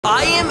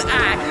I am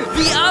at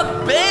the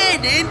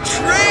abandoned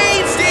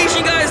train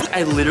station, guys.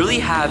 I literally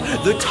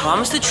have the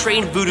Thomas the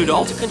Train voodoo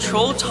doll to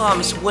control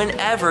Thomas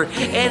whenever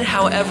and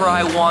however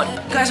I want.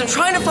 Guys, I'm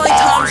trying to find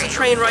Thomas the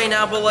Train right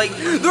now, but like,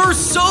 there are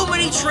so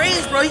many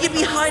trains, bro. He could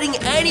be hiding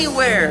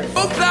anywhere.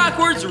 Go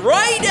backwards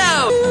right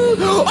now.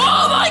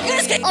 Oh my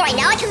goodness. All right,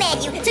 now I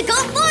command you to go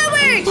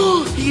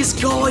forward. He's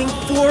going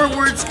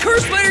forwards.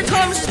 Curse Spider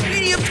Thomas is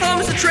beating up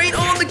Thomas the Train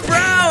on the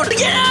ground.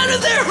 Get out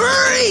of there,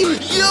 hurry.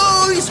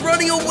 Yo, he's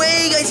running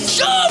away, guys. He's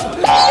jump.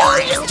 Yo,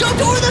 he just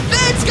jumped over the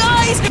fence,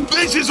 guys.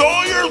 This is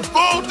all your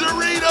fault,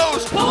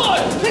 Doritos. Come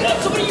on, pick up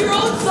somebody your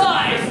own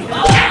size.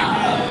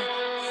 Ah!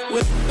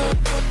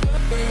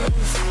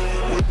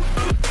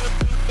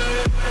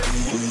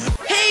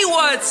 Hey,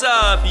 what's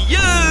up,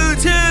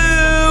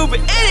 YouTube?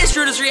 It is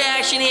Dreactionsyt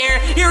Reaction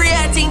here. You're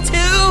reacting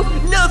to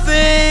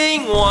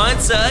nothing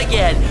once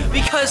again.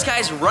 Because,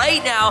 guys,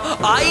 right now,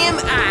 I am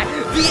at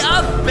the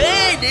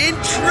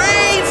abandoned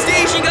train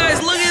station, guys.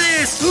 Look at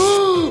this.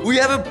 We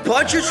have a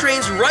bunch of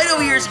trains right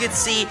over here, as you can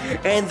see,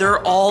 and they're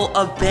all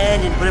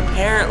abandoned. But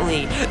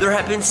apparently, there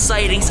have been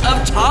sightings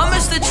of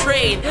Thomas the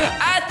Train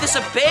at this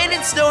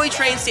abandoned snowy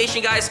train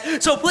station, guys.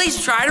 So please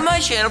subscribe to my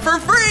channel for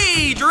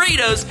free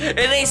Doritos and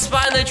a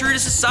spot in the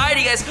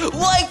dreactionsyt, guys.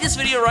 Like this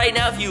video right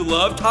now if you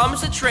love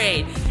Thomas the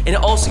Train. And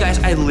also, guys,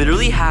 I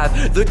literally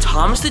have the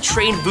Thomas the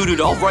Train voodoo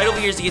doll right over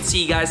here, as you can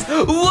see, guys.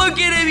 Look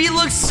at him. He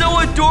looks so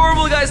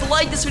adorable, guys.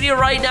 Like this video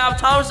right now.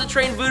 Thomas the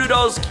Train voodoo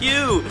doll is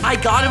cute. I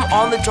got him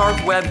on the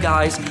dark web,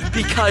 guys,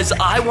 because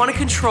I want to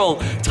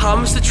control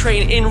Thomas the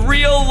Train in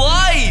real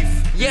life.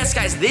 Yes,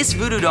 guys, this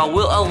voodoo doll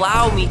will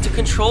allow me to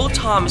control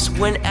Thomas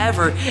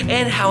whenever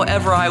and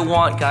however I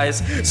want,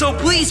 guys. So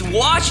please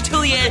watch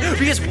till the end,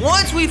 because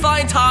once we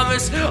find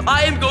Thomas,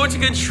 I am going to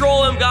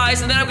control him,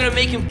 guys, and then I'm going to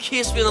make him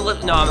kiss me on the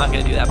lips. No, I'm not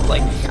going to do that, but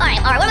like... All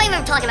right, what am I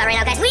even talking about right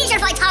now, guys? We need to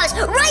find Thomas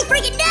right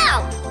freaking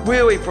now!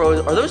 Wait,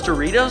 bro, are those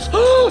Doritos?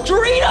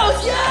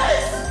 Doritos,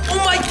 yes! Oh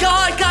my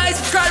god, guys,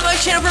 subscribe to my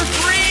channel for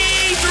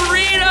free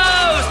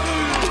Doritos!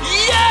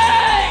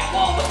 Yay!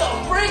 Whoa, what the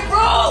frick,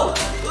 bro?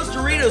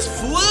 Doritos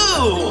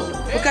flew!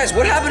 But guys,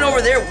 what happened over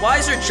there? Why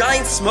is there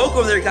giant smoke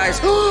over there, guys?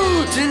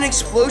 Did an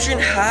explosion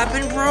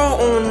happen, bro?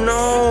 Oh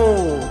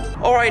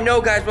no. Alright,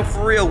 no guys, but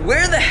for real,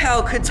 where the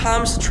hell could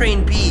Thomas the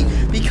Train be?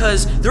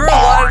 Because there are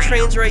a lot of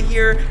trains right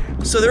here,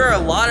 so there are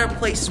a lot of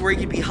places where he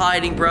could be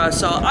hiding, bro.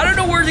 So I don't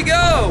know where to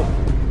go.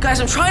 Guys,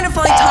 I'm trying to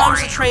find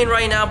Thomas the Train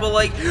right now, but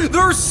like,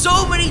 there are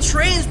so many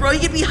trains, bro. He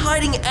could be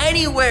hiding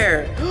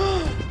anywhere.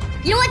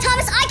 You know what,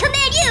 Thomas? I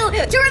command you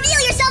to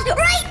reveal yourself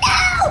right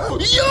now!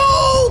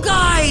 Yo,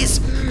 guys!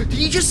 Did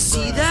you just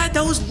see that?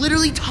 That was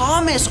literally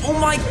Thomas. Oh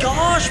my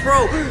gosh,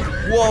 bro.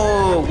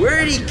 Whoa,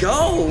 where did he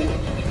go?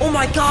 Oh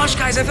my gosh,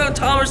 guys, I found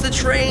Thomas the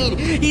Train.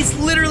 He's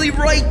literally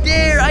right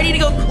there. I need to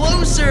go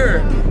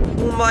closer.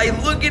 Oh my,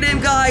 look at him,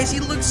 guys. He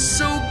looks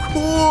so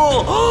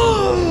cool.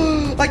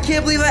 I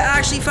can't believe I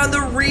actually found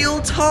the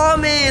real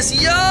Thomas.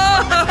 Yo!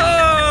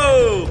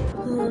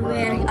 Oh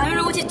man, I don't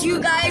know what to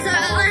do, guys.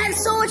 I have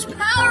so much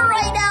power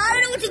right now. I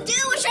don't know what to do.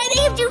 What should I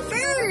name you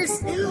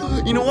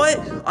first? You know what?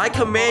 I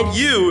command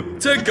you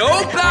to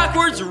go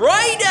backwards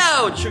right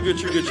now. Chugga,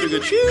 chugga,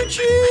 chugga, choo,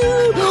 choo.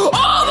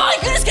 Oh my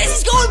goodness, guys,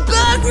 he's going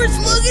backwards.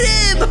 Look at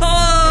him.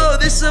 Oh,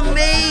 this is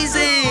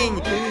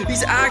amazing.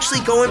 He's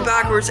actually going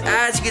backwards,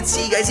 as you can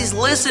see, guys. He's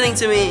listening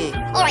to me.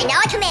 All right, now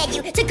I command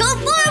you to go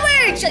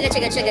forward. Chugga,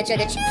 chugga, chugga,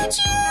 chugga, choo,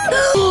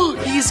 choo.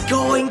 He's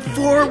going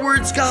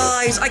forwards,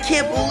 guys. I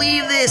can't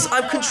believe this.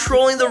 I'm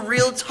controlling the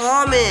real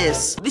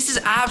Thomas. This is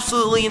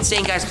absolutely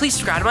insane, guys. Please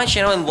subscribe to my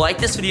channel and like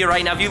this video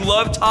right now if you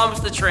love Thomas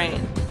the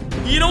Train.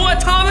 You know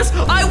what, Thomas?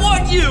 I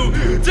want you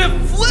to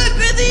flip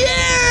in the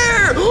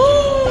air.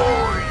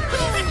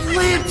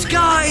 Flipped,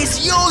 guys.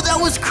 Yo, that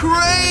was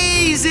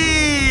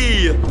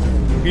crazy.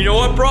 You know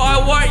what, bro? I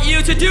want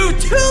you to do 2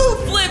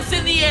 flips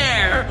in the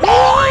air.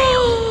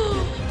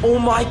 Oh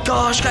my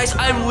gosh, guys,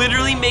 I'm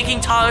literally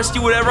making Thomas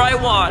do whatever I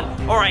want.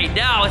 All right,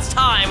 now it's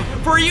time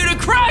for you to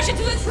crash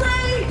into the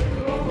train.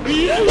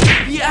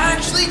 He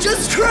actually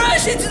just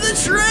crashed into the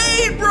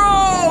train,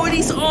 bro. And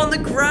he's on the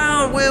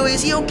ground. Wait,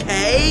 is he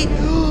okay?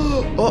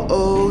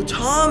 Uh-oh,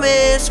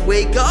 Thomas,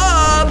 wake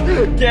up.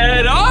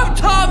 Get up,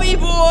 Tommy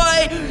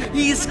boy.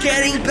 He's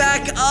getting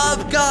back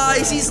up,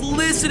 guys. He's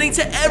listening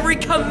to every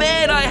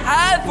command I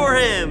have for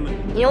him.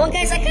 You know what,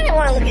 guys? I kind of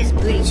want to look at his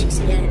booty cheeks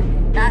again.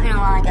 Not gonna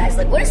lie, guys.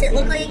 Like, what does it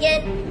look like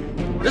again?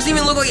 Doesn't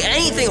even look like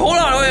anything. Hold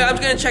on, wait, I'm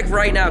gonna check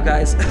right now,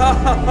 guys.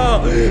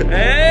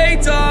 Hey,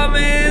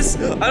 Thomas.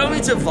 I don't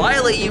mean to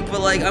violate you,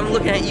 but like, I'm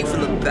looking at you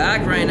from the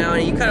back right now,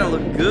 and you kind of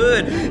look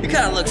good. You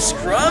kind of look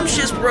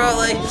scrumptious, bro.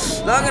 Like,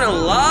 not gonna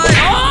lie.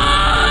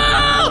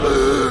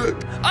 Oh!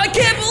 I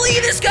can't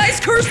believe this, guys.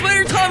 Curse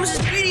Spider Thomas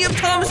is beating up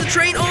Thomas the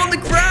Train on the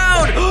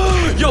ground.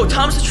 Yo,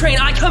 Thomas the Train,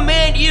 I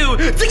command you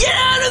to get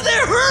out of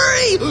there.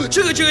 Hurry!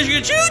 Chugga, chugga,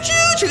 chugga, choo,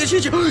 choo, chugga, choo,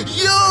 choo.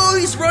 Yo,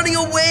 he's running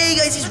away,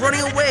 guys. He's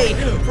running away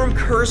from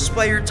Curse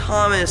Spider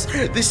Thomas.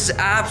 This is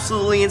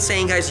absolutely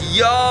insane, guys.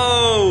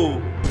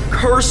 Yo!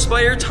 Curse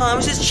Spider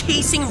Thomas is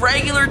chasing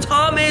regular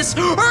Thomas.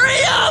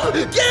 Hurry up!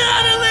 Get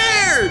out of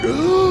there!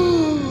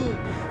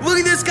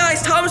 at this,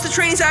 guys. Thomas the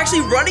Train is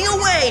actually running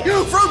away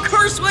from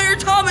Cursed Spider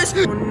Thomas.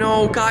 Oh,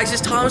 no, guys.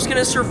 Is Thomas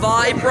gonna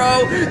survive,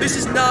 bro? This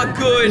is not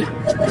good.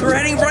 We're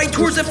heading right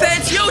towards the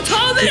fence. Yo,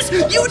 Thomas,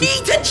 you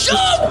need to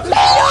jump. You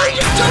need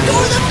to jump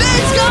over the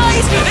fence,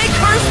 guys. And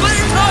Cursed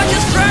Spider Thomas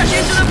just crashed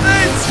into the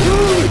fence.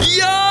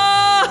 Yo!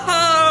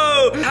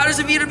 How does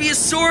it feel to be a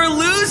sore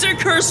loser,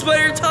 Cursed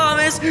Spider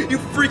Thomas? You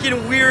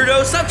freaking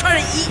weirdo. Stop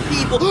trying to eat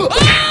people.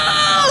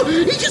 Oh!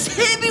 He just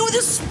hit me with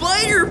a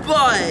spider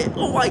butt.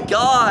 Oh my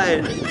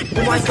god.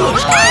 Oh my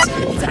gosh, guys.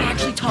 It's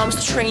actually Thomas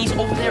the Train. He's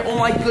over there. Oh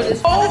my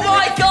goodness. Oh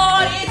my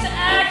god. It's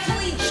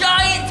actually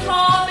Giant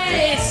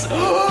Thomas.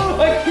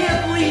 I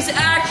can't believe he's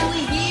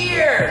actually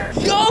here.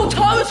 Yo,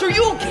 Thomas, are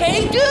you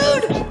okay,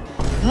 dude?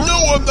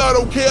 No, I'm not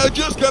okay. I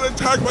just got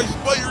attacked by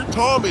Spider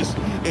Thomas.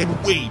 And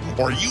wait,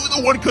 are you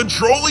the one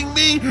controlling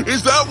me?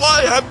 Is that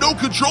why I have no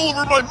control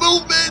over my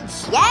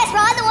movements? Yes, bro,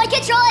 I'm the one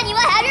controlling you.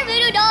 I have your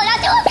voodoo doll. Now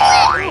do a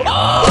flip.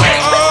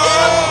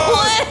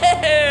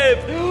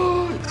 Flip!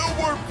 No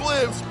more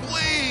flips,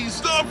 please.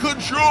 Stop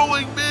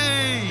controlling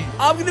me.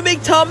 I'm gonna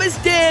make Thomas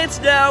dance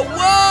now.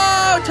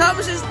 Whoa,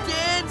 Thomas is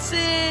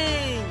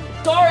dancing.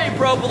 Sorry,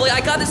 bro, but like I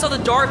got this on the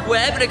dark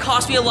web and it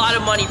cost me a lot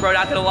of money, bro,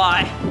 not gonna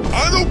lie.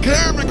 I don't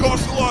care if it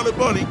costs a lot of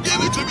money. Give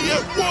it to me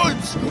at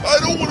once. I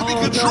don't want to be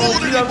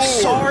controlled anymore.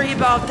 I'm sorry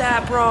about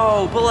that,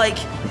 bro, but like...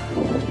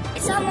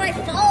 It's not my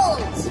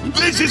fault.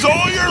 This is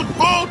all your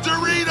fault,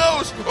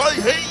 Doritos. I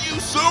hate you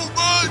so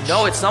much.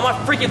 No, it's not my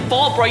freaking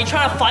fault, bro. You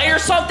trying to fight or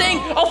something?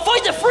 I'll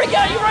fight the freak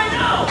out of you right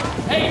now.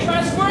 Hey, you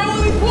trying to square up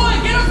with me? Boy,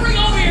 get a freak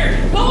over here.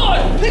 Come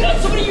on, pick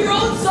up somebody your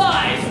own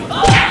size.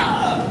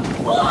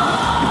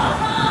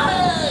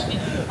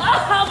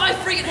 Ow, my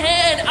freaking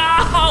head!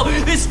 Ow!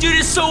 This dude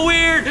is so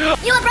weird! You know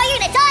what, bro? You're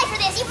gonna die for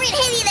this! You freaking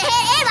hit me in the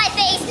head and my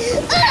face!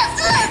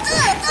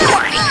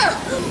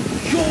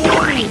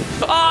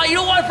 You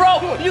know what,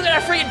 bro? You got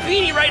a freaking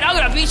beanie right now. I'm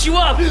gonna beat you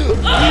up!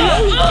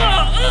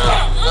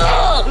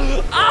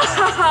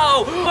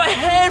 Ow! My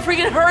head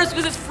freaking hurts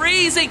because it's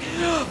freezing!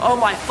 Oh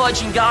my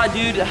fudging god,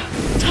 dude!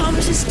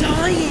 Thomas is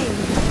dying!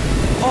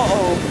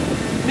 Uh-oh.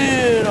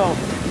 No.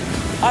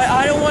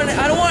 I don't want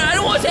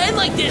it to end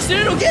like this.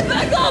 No, get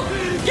back up!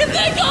 Get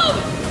back up!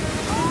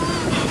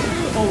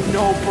 Oh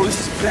no, bro, this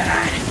is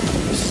bad.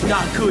 This is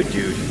not good,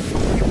 dude.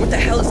 What the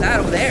hell is that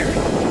over there?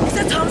 Is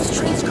that Thomas the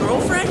Train's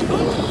girlfriend?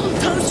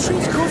 Thomas the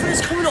Train's girlfriend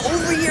is coming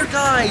over here,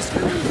 guys.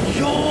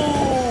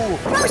 Yo!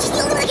 Bro, she's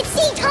the only one that can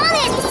see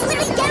Thomas. He's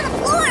literally down on the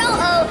floor.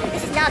 Uh-oh,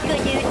 this is not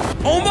good, dude.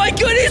 Oh my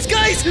goodness,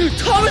 guys!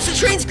 Thomas the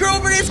Train's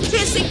girlfriend is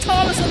kissing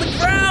Thomas on the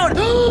ground.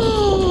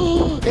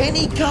 And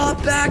he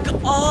got back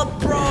up,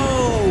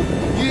 bro.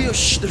 Yo,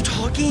 shh, they're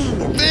talking.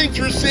 Thanks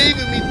for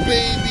saving me,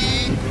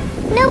 baby.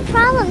 No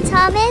problem,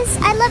 Thomas.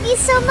 I love you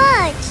so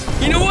much.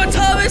 You know what,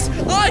 Thomas?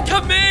 I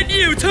command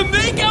you to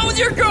make out with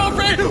your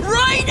girlfriend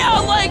right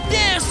now like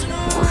this.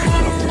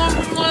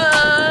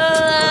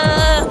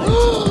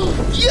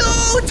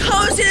 Yo,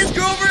 Thomas and his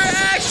girlfriend are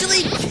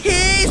actually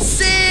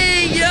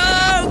kissing.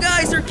 Yo,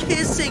 guys, they're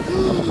kissing.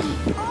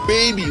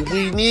 Baby,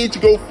 we need to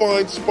go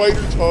find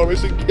Spider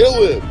Thomas and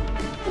kill him.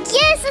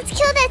 Yes, let's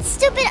kill that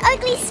stupid,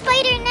 ugly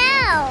spider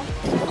now.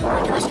 Oh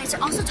my gosh, guys,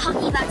 they're also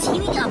talking about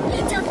teaming up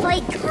to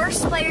fight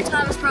Cursed Spider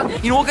Thomas, bro.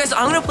 You know what, guys?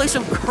 I'm gonna play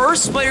some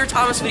Cursed Spider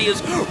Thomas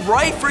videos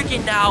right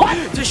freaking now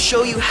to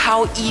show you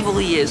how evil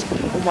he is.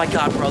 Oh my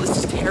god, bro, this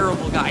is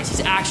terrible, guys.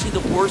 He's actually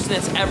the worst thing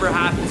that's ever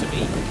happened to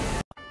me.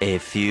 A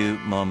few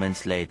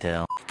moments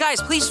later. Guys,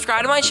 please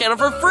subscribe to my channel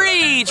for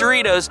free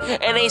Doritos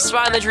and a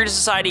spot in the Dorito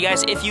Society,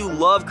 guys, if you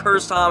love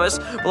Cursed Thomas.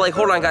 But, like,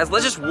 hold on, guys.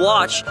 Let's just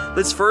watch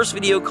this first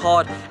video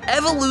called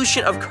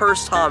Evolution of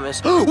Cursed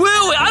Thomas. Wait,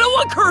 I don't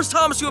want Cursed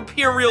Thomas to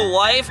appear in real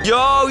life.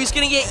 Yo, he's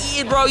gonna get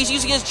eaten, bro. He's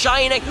using his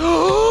giant neck.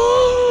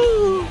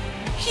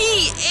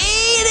 He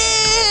ate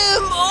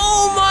him!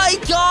 Oh, my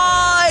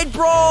God,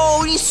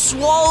 bro. He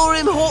swallowed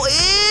him whole.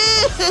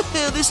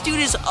 Ew, this dude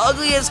is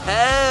ugly as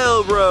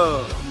hell,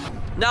 bro.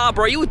 Nah,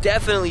 bro, you would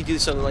definitely do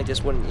something like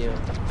this, wouldn't you?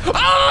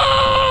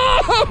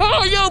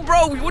 Oh! Yo,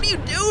 bro, what are you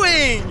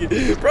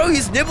doing? Bro,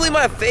 he's nibbling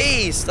my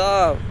face.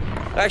 Stop.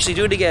 Actually,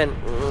 do it again.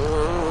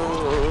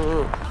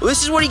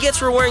 This is what he gets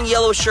for wearing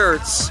yellow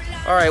shirts.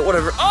 All right,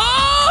 whatever.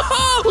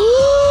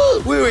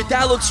 Oh! Wait,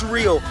 that looks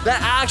real.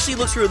 That actually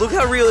looks real. Look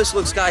how real this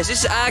looks, guys.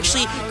 This is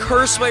actually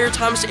Cursed Spider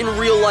Thomas in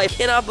real life.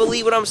 Cannot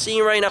believe what I'm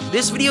seeing right now.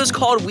 This video is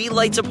called We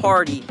Like to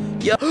Party.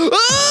 Yeah.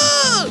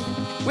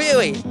 Ah!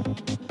 Wait.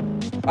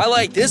 I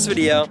like this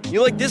video.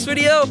 You like this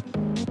video?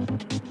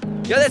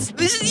 Yo, this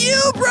is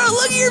you, bro.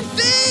 Look at your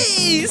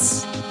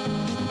face.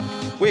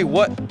 Wait,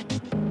 what?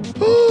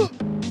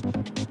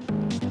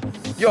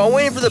 Yo, I'm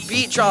waiting for the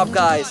beat drop,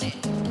 guys.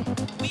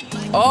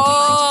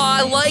 Oh,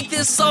 I like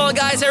this song,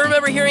 guys. I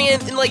remember hearing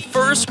it in like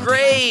first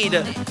grade.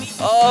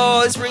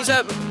 Oh, this brings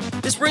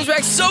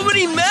back so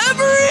many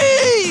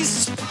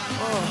memories.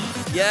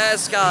 Oh,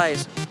 yes,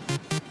 guys.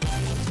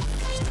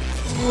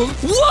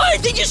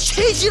 What? They just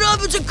changed it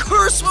up into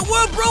Cursed.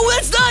 What, bro?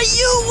 That's not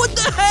you. What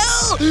the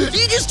hell?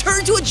 You just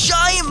turned into a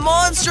giant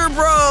monster,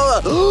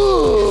 bro.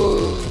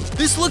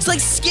 This looks like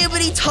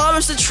Skibbity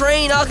Thomas the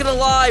Train, not gonna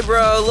lie,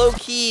 bro. Low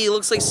key, it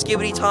looks like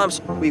Skibbity Thomas.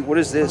 Wait, what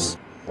is this?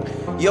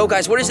 Yo,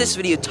 guys, what is this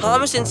video?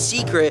 Thomas in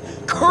Secret,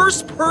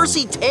 Cursed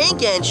Percy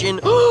Tank Engine.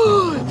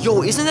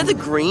 Yo, isn't that the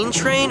green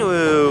train?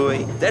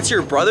 Wait. That's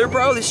your brother,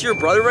 bro? This is your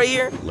brother right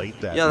here? Late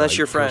that yeah, that's night,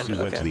 your friend.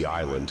 Percy went to the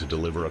island to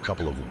deliver a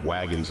couple of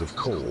wagons of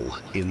coal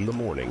in the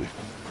morning.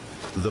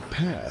 The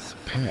path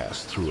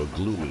passed through a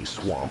gloomy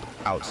swamp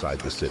outside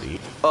the city.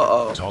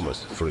 Uh-oh.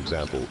 Thomas, for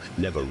example,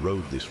 never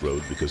rode this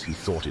road because he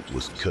thought it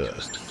was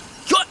cursed.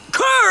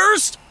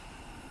 Cursed?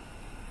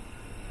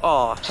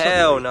 Oh,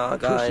 hell no,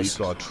 Percy guys.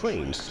 saw a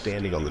train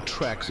standing on the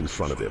tracks in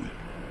front of him.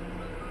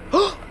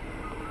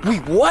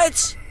 Wait,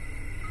 what?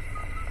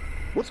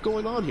 What's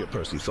going on here,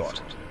 Percy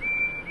thought.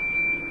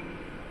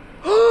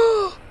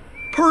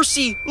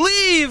 Percy,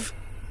 leave!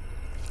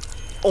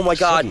 Oh my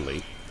god.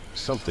 Suddenly,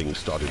 something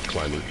started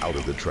climbing out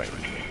of the train.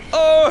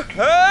 Oh,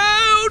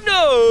 hell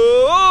no!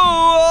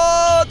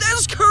 Oh,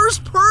 that's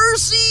Cursed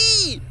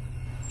Percy!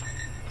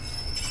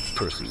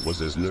 Percy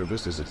was as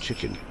nervous as a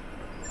chicken.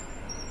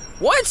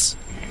 What?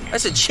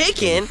 That's a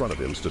chicken? In front of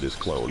him stood his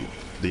clone,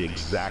 the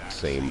exact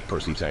same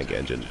Percy tank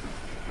engine.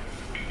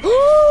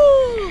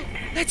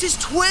 That's his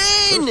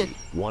twin! Percy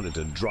wanted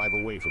to drive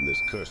away from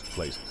this cursed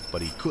place,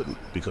 but he couldn't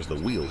because the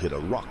wheel hit a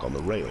rock on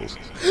the rails.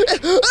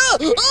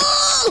 God,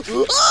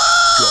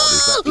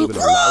 is that even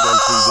allowed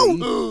on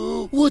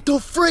TV? What the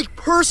frick?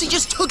 Percy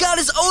just took out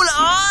his own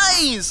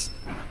eyes!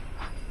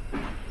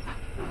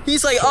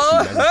 He's like,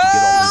 oh,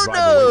 hell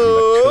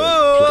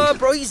no!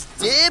 Bro, he's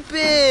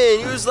dipping!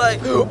 He was like,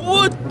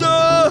 what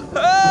the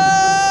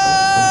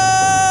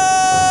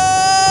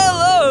hell?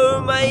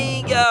 Oh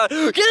my god.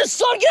 Get his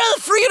son, get out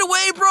of the freaking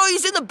way, bro!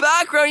 He's in the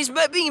background, he's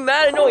being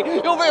mad annoying.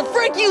 Yo, man,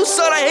 frick you,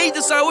 son! I hate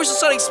the sun, I wish the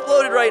sun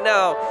exploded right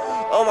now.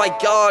 Oh my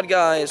god,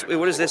 guys. Wait,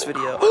 what is this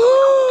video?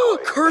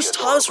 Cursed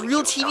Thomas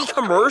real TV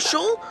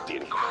commercial? The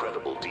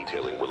incredible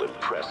detailing will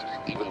impress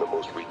even the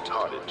most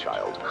retarded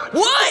child.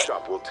 What? The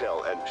shop will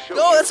tell and show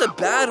No, you that's a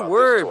bad more about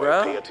word, this toy.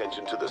 bro. Pay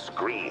attention to the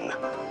screen.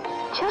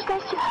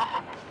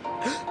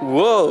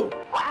 Whoa.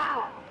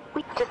 Wow.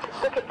 Just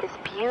look at this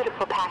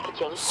beautiful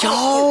packaging.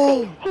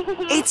 Yo,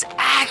 it's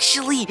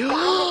actually... Behind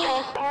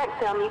the transparent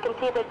film, you can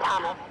see the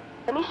Thomas.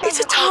 Let me show It's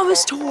you a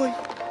Thomas closer. toy.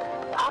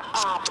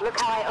 Look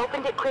how I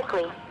opened it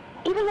quickly.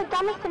 Even the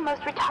dumbest and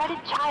most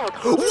retarded child.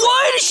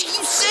 Why does she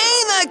keep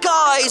saying that,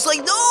 guys? Like,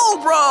 no,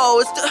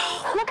 bro.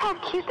 Look how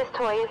cute this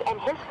toy is, and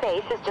his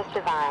face is just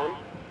divine.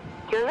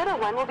 Your little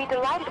one will be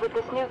delighted with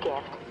this new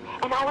gift.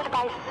 And I would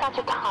buy such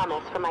a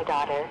Thomas for my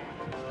daughter.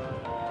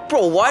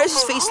 Bro, why does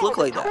his face look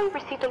like The that? toy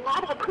received a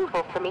lot of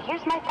approval from me.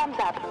 Here's my thumbs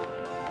up.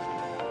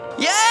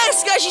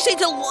 Yes, guys, she's saying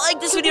to like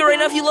this video right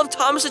now if you love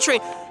Thomas the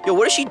Train. Yo,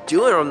 what is she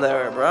doing from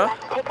there, bro?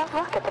 Let's take a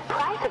look at the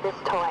price of this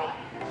toy.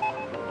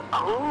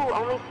 Oh,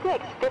 only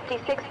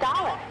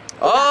 $56.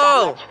 Oh.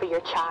 Not that much for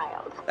your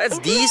child. That's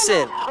If you're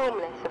decent. not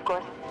homeless, of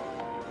course.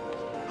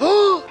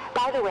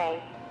 By the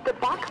way, the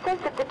box says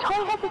that the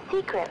toy has a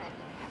secret.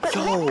 But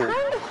Yo. what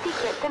kind of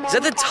secret the Is that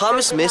the manufacturer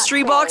Thomas did not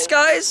mystery say? box,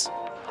 guys?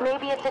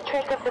 Maybe it's a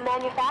trick of the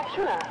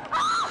manufacturer.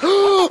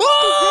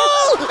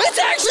 Oh, it's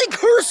actually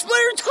Cursed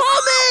Player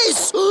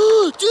Thomas!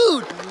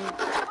 Dude!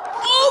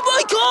 Oh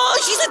my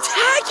gosh, she's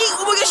attacking!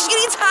 Oh my gosh, she's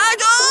getting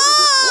attacked!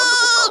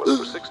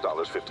 Oh!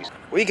 $6.50.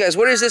 Wait, guys,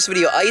 what is this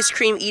video? Ice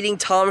cream eating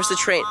Thomas the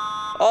Train.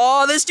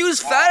 Oh, this dude's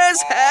fat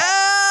as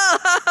hell!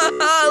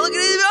 Look at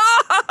him!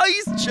 Oh,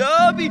 he's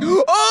chubby!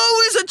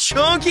 Oh, he's a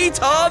chunky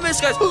Thomas,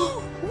 guys!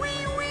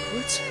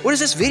 What is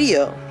this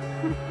video?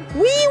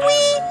 Wee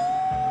wee!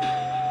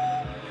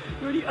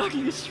 You're the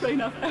ugliest train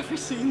I've ever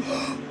seen.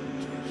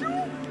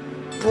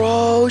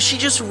 Bro, she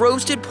just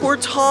roasted poor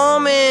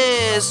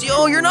Thomas.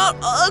 Yo, you're not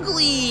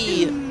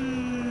ugly.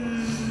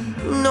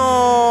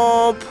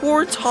 No,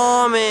 poor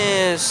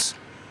Thomas.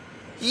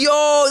 Yo,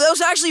 that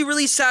was actually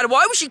really sad.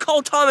 Why would she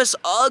call Thomas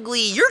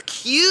ugly? You're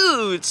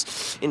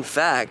cute. In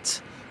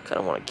fact, I kind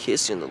of want to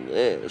kiss you in the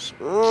lips.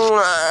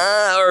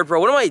 Alright, bro,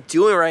 what am I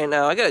doing right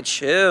now? I gotta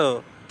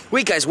chill.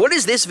 Wait, guys, what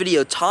is this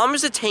video?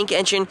 Thomas the Tank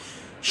Engine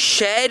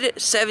Shed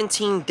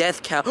 17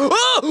 Death Count.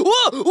 Oh,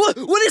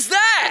 whoa, what is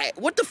that?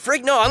 What the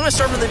frick? No, I'm gonna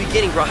start from the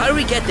beginning, bro. How do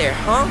we get there,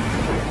 huh?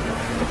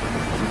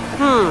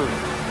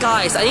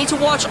 Guys, I need to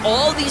watch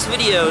all these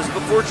videos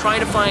before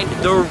trying to find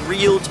the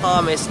real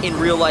Thomas in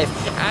real life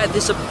at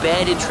this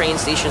abandoned train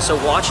station.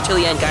 So watch till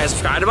the end, guys.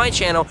 Subscribe to my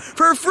channel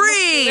for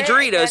free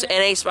Doritos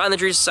and a spot in the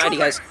Doritos Society,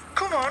 guys.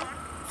 Come on.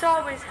 It's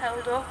always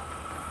held up.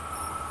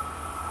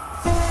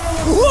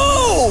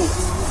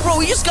 Whoa! Bro,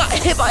 we just got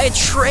hit by a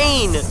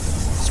train.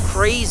 It's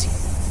crazy.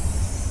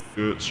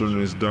 Gertrude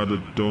and his dad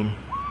had done.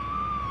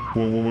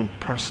 One woman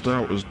passed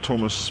out as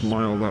Thomas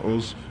smiled at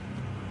us.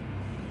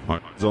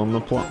 He's on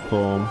the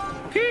platform.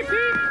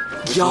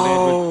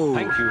 Yo!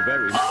 Thank you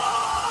very much.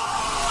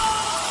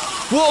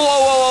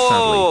 Whoa!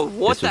 Sadly,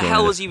 What this the was hell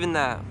only was even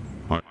that?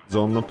 He's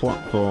on the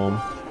platform.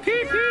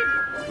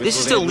 This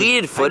is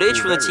deleted footage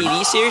from the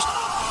TV series?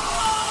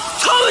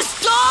 Thomas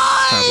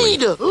Sadly,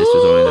 died! this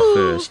was only the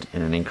first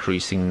in an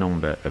increasing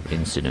number of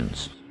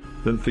incidents.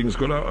 Then things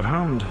got out of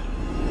hand.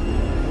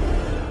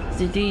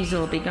 the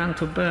diesel began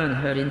to burn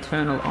her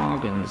internal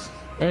organs,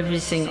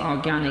 everything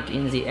organic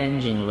in the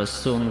engine was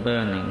soon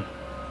burning.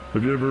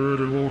 Have you ever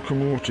heard a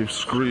locomotive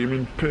scream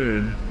in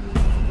pain?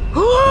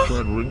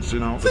 Tried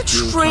rinsing out The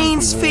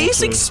train's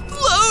face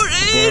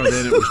exploded! By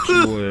then it was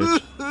too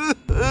late.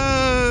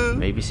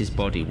 Mavis's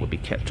body would be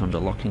kept under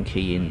lock and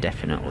key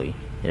indefinitely.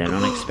 In an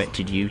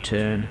unexpected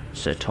U-turn,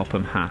 Sir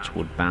Topham Hatt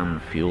would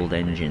ban fueled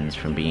engines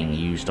from being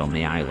used on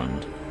the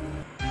island.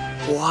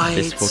 What?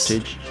 This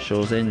footage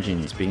shows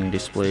engines being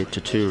displayed to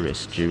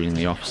tourists during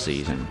the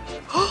off-season.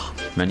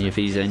 Many of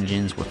these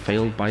engines were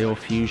failed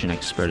biofusion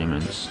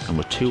experiments and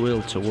were too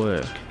ill to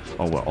work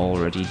or were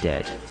already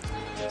dead.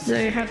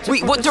 They had to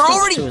Wait, what? They're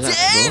already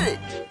dead?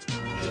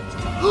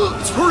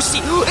 It's Percy!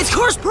 It's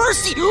Curse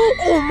Percy!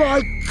 Oh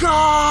my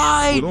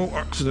god! With all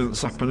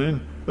accidents happening,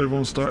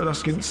 everyone started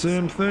asking the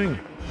same thing.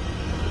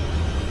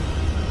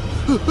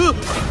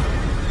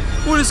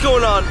 What is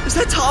going on? Is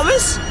that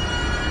Thomas?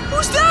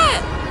 Who's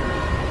that?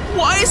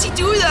 Why is he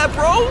doing that,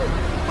 bro?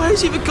 Why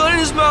does he have a gun in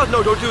his mouth?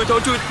 No, don't do it,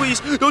 please.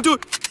 Don't do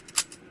it.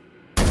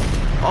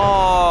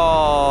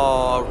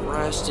 Oh,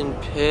 rest in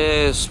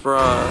piss,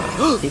 bro.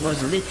 He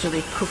was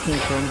literally cooking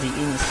from the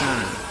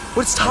inside.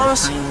 What's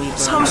Thomas?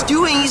 What's Thomas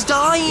doing? He's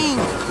dying.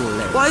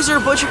 Why is there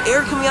a bunch of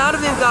air coming out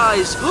of him,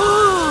 guys?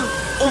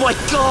 Oh my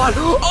god.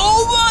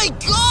 Oh my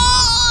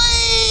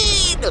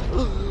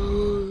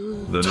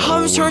god!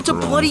 Thomas turned to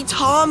bloody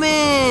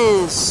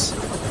Thomas.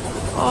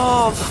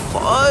 Oh,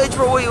 fudge,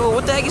 bro. Wait,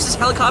 what the heck is this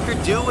helicopter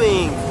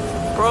doing?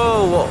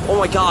 Bro, oh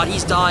my god,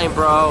 he's dying,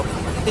 bro.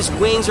 His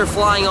wings are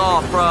flying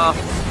off, bro.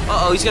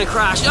 Uh-oh, he's gonna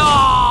crash.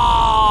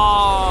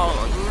 Oh,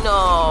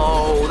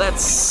 no, that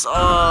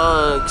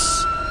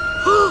sucks.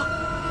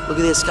 Look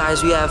at this,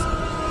 guys. We have...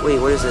 Wait,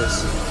 what is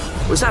this?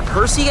 Was that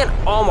Percy again?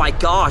 Oh my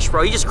gosh,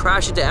 bro. He just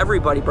crashed into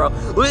everybody, bro.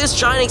 Look at this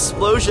giant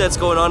explosion that's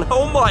going on.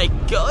 Oh my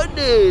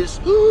goodness.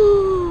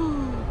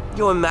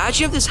 Yo,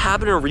 imagine if this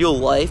happened in real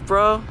life,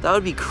 bro. That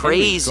would be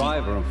crazy.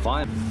 Yo,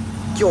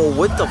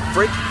 what the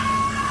frick?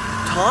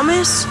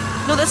 Thomas?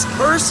 No, that's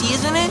Percy,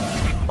 isn't it?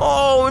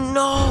 Oh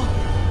no.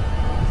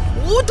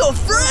 What the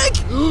frick?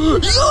 Yo,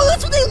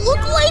 that's what they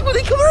look like when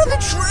they come out of the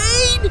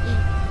train.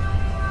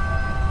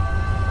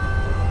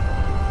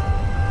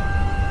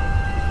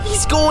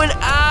 He's going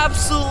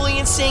absolutely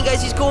insane,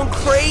 guys. He's going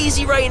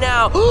crazy right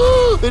now.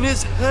 In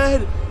his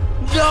head.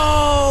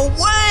 No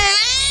way.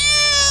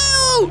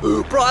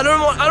 Bro, I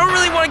don't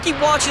really want to keep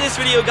watching this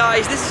video,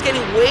 guys. This is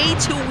getting way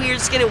too weird.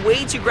 It's getting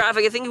way too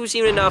graphic. I think we've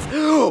seen enough.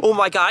 Oh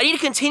my god, I need to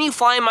continue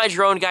flying my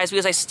drone, guys,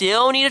 because I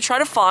still need to try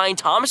to find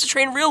Thomas the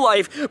Train in real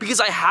life, because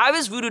I have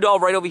his voodoo doll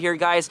right over here,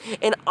 guys,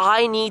 and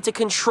I need to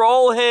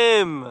control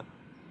him.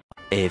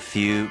 A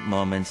few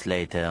moments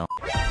later.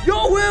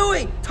 Yo,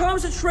 wait.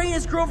 Thomas the Train and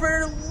his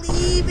girlfriend are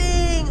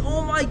leaving.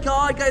 Oh my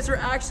god, guys, they're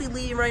actually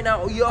leaving right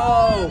now.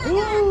 Yo.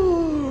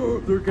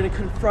 They're gonna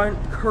confront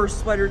Cursed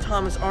Spider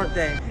Thomas, aren't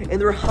they? And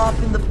they're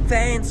hopping the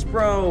fence,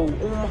 bro.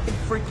 Oh my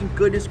freaking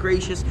goodness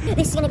gracious.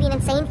 This is gonna be an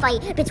insane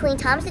fight between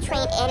Thomas the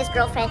Train and his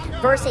girlfriend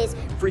versus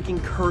freaking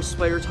Cursed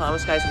Spider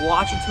Thomas, guys.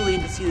 Watch until the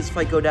end to see this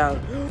fight go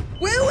down.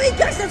 Wait,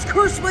 guys, that's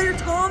Cursed Spider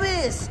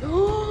Thomas.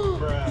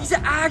 He's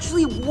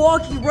actually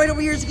walking right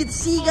over here, as you can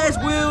see, guys.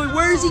 Wait,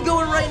 where is he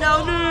going right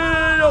now?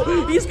 No.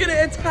 He's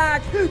gonna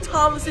attack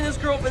Thomas and his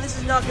girlfriend. This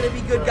is not gonna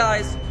be good,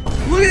 guys.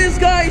 Look at this,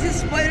 guys. His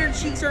spider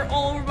cheeks are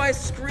all over my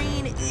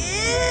screen. Ew!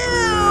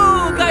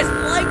 Guys,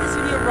 like this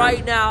video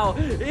right now.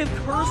 If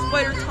Cursed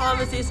Spider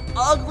Thomas is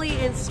ugly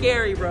and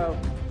scary, bro.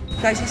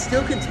 Guys, he's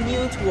still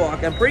continuing to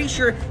walk. I'm pretty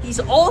sure he's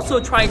also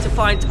trying to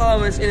find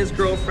Thomas and his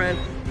girlfriend.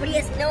 But he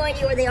has no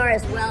idea where they are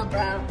as well,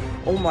 bro.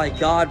 Oh my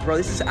god, bro.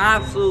 This is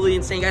absolutely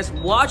insane. Guys,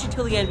 watch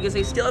until the end because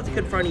they still have to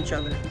confront each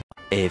other.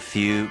 A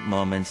few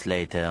moments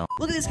later.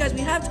 Look at this, guys.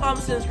 We have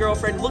Thomas and his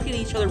girlfriend looking at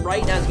each other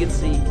right now, as you can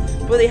see.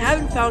 But they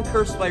haven't found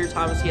Cursed Spider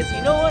Thomas yet. So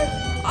you know what?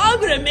 I'm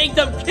gonna make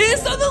them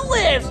kiss on the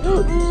lips.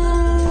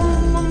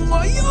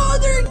 Yo,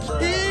 they're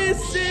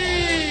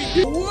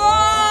kissing.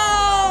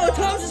 Whoa!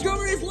 Thomas's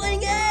girlfriend is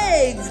laying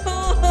eggs.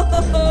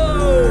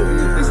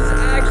 Oh, this is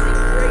actually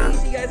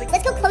crazy, guys.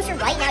 Let's go closer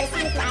right now to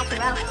see this action,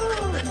 bro.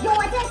 Yo,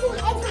 I think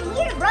these eggs are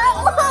weird, bro.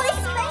 Oh, this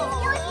is crazy.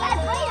 Yo, it's kind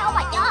of great. Oh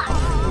my god.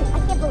 I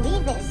can't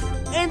believe this.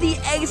 And the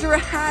eggs are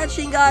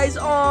hatching, guys.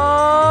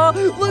 Aww.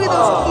 Look at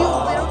those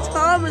cute little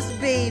Thomas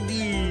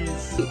babies.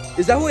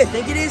 Is that who I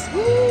think it is?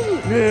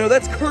 No,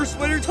 that's Cursed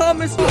Spider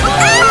Thomas. Guys,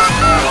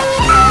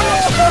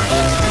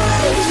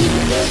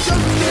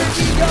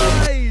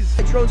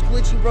 the drone's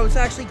glitching, bro. It's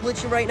actually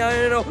glitching right now.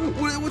 No.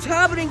 What's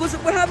happening? What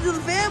happened to the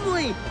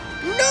family?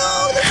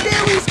 No, the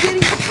family's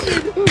getting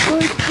eaten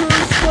by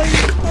Cursed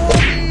Spider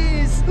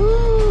Thomas. I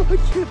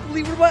can't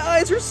believe what my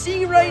eyes are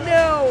seeing right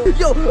now.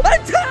 Yo,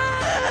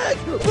 attack!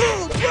 Boom! Yo,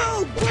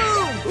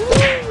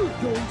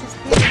 he just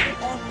hit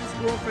off his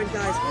girlfriend,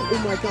 guys. Oh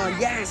my god,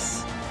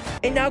 yes!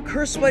 And now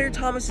Cursed Spider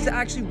Thomas is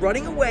actually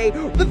running away.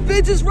 The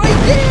fence is right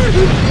there!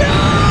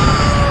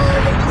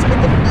 No! They just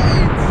hit the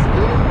fence!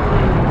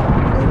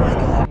 Oh my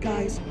god,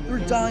 guys. They're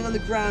dying on the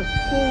ground.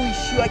 Holy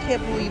shoot, I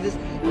can't believe this.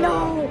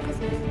 No!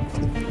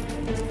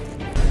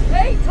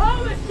 Hey,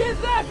 Thomas,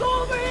 get back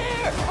over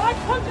here! I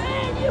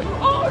command you!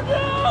 Oh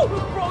no!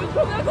 Bro, he's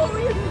coming back over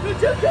here!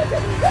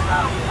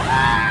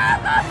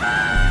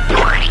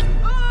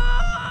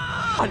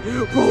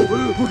 Bro,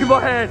 look at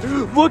my head!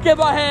 Look at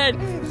my head!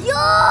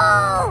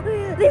 Yo!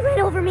 They ran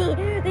over me.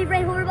 They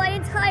ran over my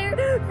entire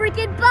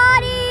freaking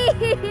body.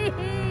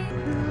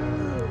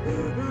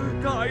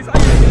 Guys, I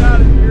gotta get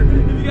out of here.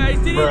 If you guys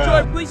did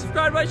enjoy, please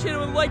subscribe to my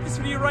channel and like this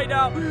video right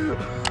now.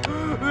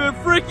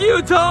 Frick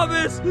you,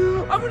 Thomas!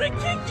 I'm gonna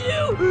kick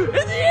you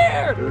in the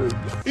air!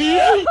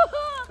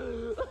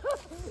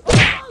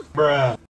 Bruh.